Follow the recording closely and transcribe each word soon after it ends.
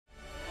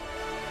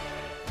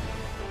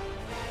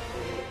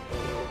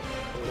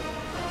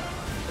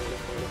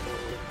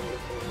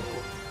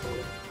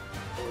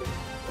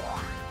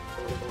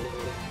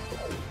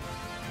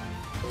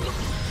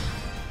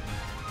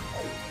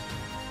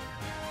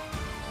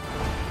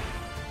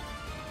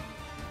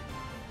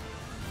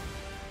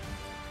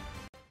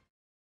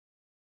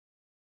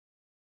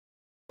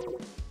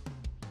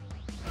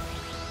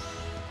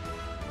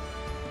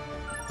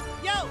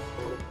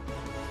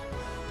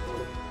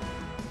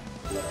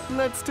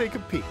Let's take a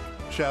peek,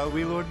 shall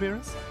we, Lord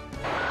Beerus?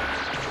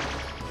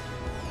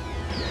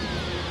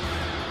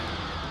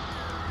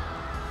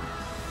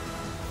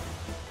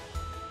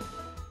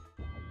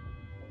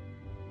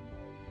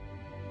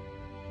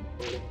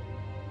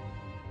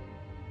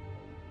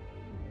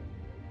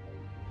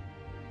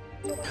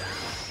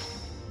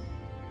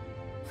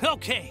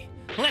 Okay,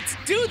 let's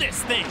do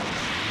this thing!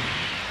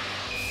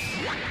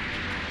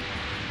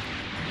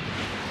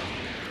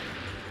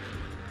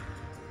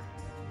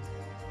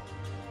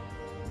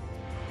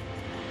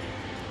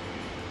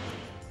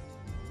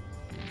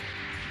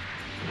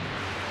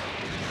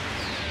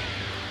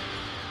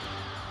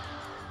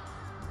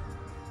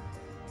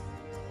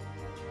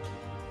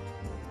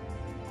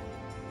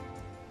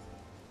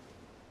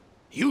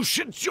 You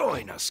should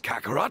join us,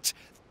 Kakarot.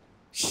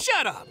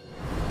 Shut up!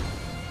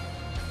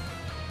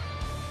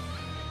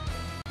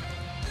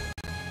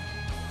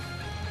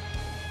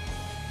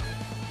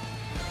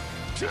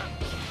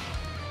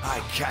 I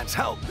can't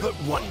help but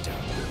wonder.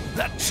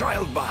 That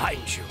child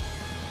behind you,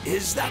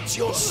 is that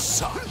your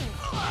son?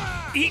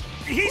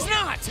 He's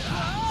not!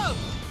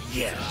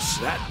 Yes,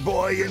 that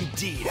boy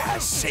indeed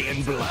has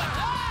Saiyan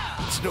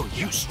blood. It's no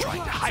use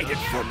trying to hide it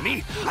from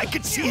me. I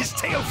could see his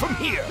tail from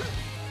here.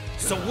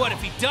 So what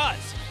if he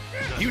does?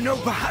 You know,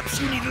 perhaps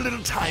you need a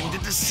little time to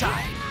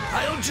decide.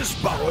 I'll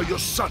just borrow your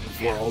son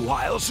for a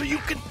while so you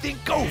can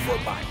think over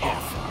my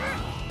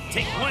offer.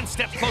 Take one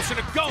step closer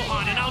to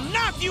Gohan and I'll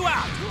knock you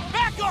out!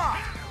 Back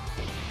off!